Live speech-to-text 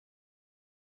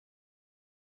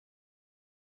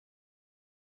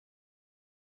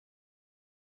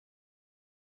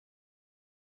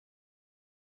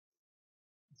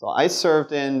So I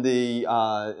served in the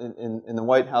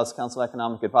White House Council of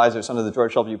Economic Advisors under the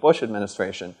George W. Bush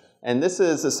administration. And this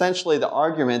is essentially the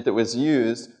argument that was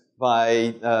used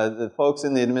by the folks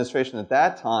in the administration at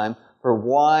that time for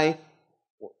why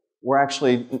we're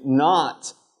actually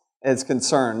not as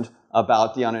concerned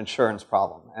about the uninsurance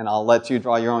problem. And I'll let you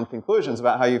draw your own conclusions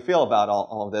about how you feel about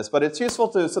all of this. But it's useful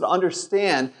to sort of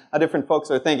understand how different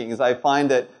folks are thinking, because I find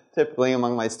that typically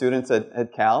among my students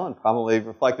at Cal, and probably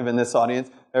reflective in this audience,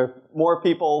 there are more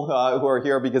people who are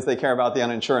here because they care about the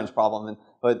uninsurance problem.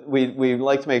 But we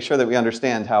like to make sure that we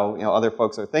understand how other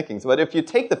folks are thinking. So, but if you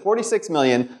take the 46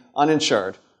 million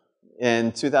uninsured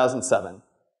in 2007,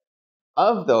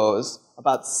 of those,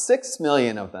 about 6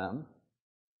 million of them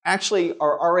actually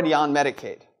are already on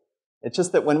Medicaid. It's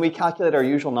just that when we calculate our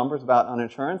usual numbers about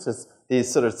uninsurance, it's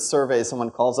these sort of surveys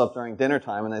someone calls up during dinner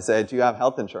time and they say, do you have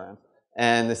health insurance?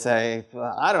 And they say,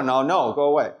 well, I don't know, no, go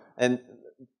away. And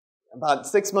about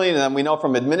 6 million of them, we know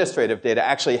from administrative data,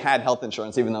 actually had health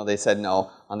insurance, even though they said no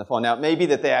on the phone. Now, it may be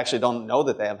that they actually don't know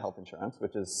that they have health insurance,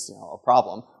 which is a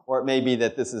problem, or it may be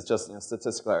that this is just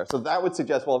statistical error. So that would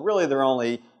suggest, well, really, there are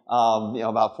only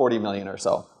about 40 million or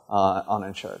so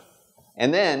uninsured.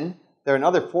 And then there are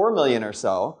another 4 million or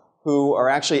so who are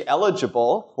actually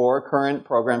eligible for current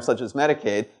programs such as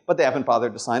Medicaid, but they haven't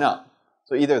bothered to sign up.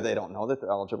 So either they don't know that they're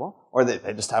eligible, or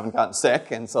they just haven't gotten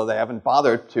sick, and so they haven't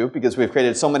bothered to, because we've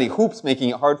created so many hoops making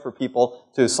it hard for people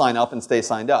to sign up and stay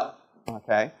signed up.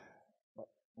 Okay?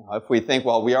 If we think,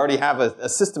 well, we already have a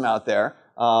system out there,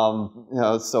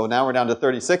 so now we're down to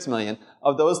 36 million.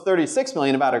 Of those 36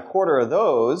 million, about a quarter of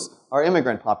those are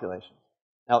immigrant populations.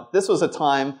 Now, this was a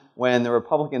time when the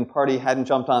Republican Party hadn't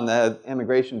jumped on the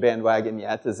immigration bandwagon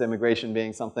yet, as immigration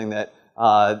being something that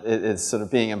is sort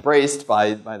of being embraced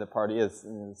by the party,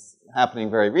 is happening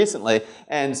very recently.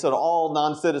 And sort of all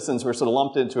non-citizens were sort of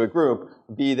lumped into a group,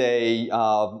 be they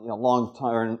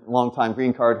long-time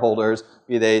green card holders,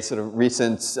 be they sort of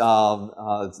recent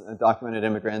documented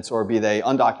immigrants, or be they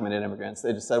undocumented immigrants.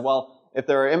 They just said, well, if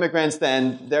there are immigrants,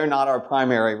 then they're not our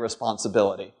primary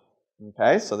responsibility.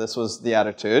 Okay, so this was the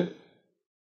attitude.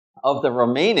 Of the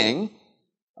remaining,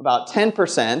 about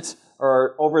 10%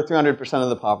 are over 300% of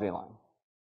the poverty line.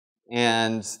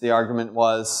 And the argument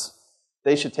was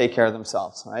they should take care of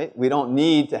themselves, right? We don't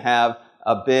need to have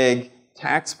a big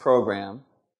tax program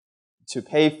to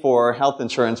pay for health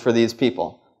insurance for these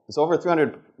people. Because over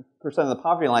 300% of the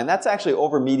poverty line, that's actually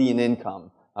over median income,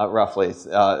 roughly.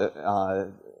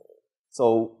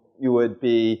 So you would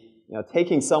be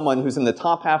taking someone who's in the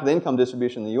top half of the income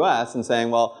distribution in the U.S. and saying,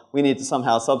 well, we need to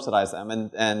somehow subsidize them.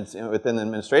 And within the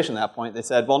administration at that point, they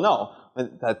said, well, no,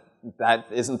 that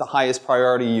isn't the highest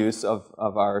priority use of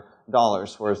our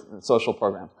dollars for social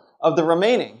programs. Of the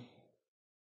remaining,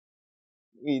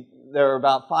 there are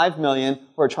about 5 million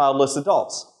who are childless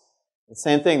adults. The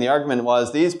same thing, the argument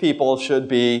was these people should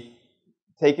be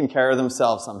taking care of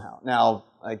themselves somehow. Now,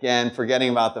 again, forgetting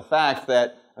about the fact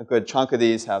that a good chunk of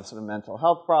these have sort of mental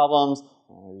health problems,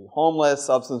 homeless,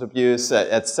 substance abuse,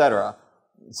 etc.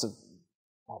 So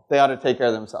they ought to take care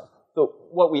of themselves. So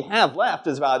what we have left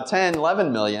is about 10,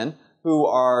 11 million who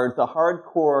are the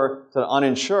hardcore sort of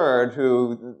uninsured,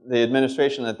 who the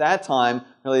administration at that time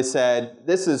really said,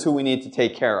 this is who we need to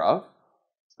take care of.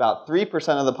 It's about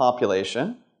 3% of the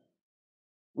population.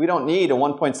 We don't need a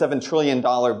 $1.7 trillion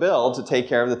bill to take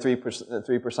care of the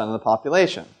 3% of the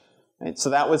population. Right? So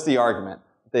that was the argument.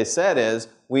 What they said is,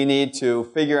 we need to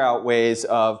figure out ways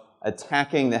of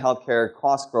attacking the healthcare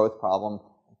cost growth problem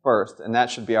first, and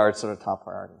that should be our sort of top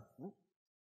priority.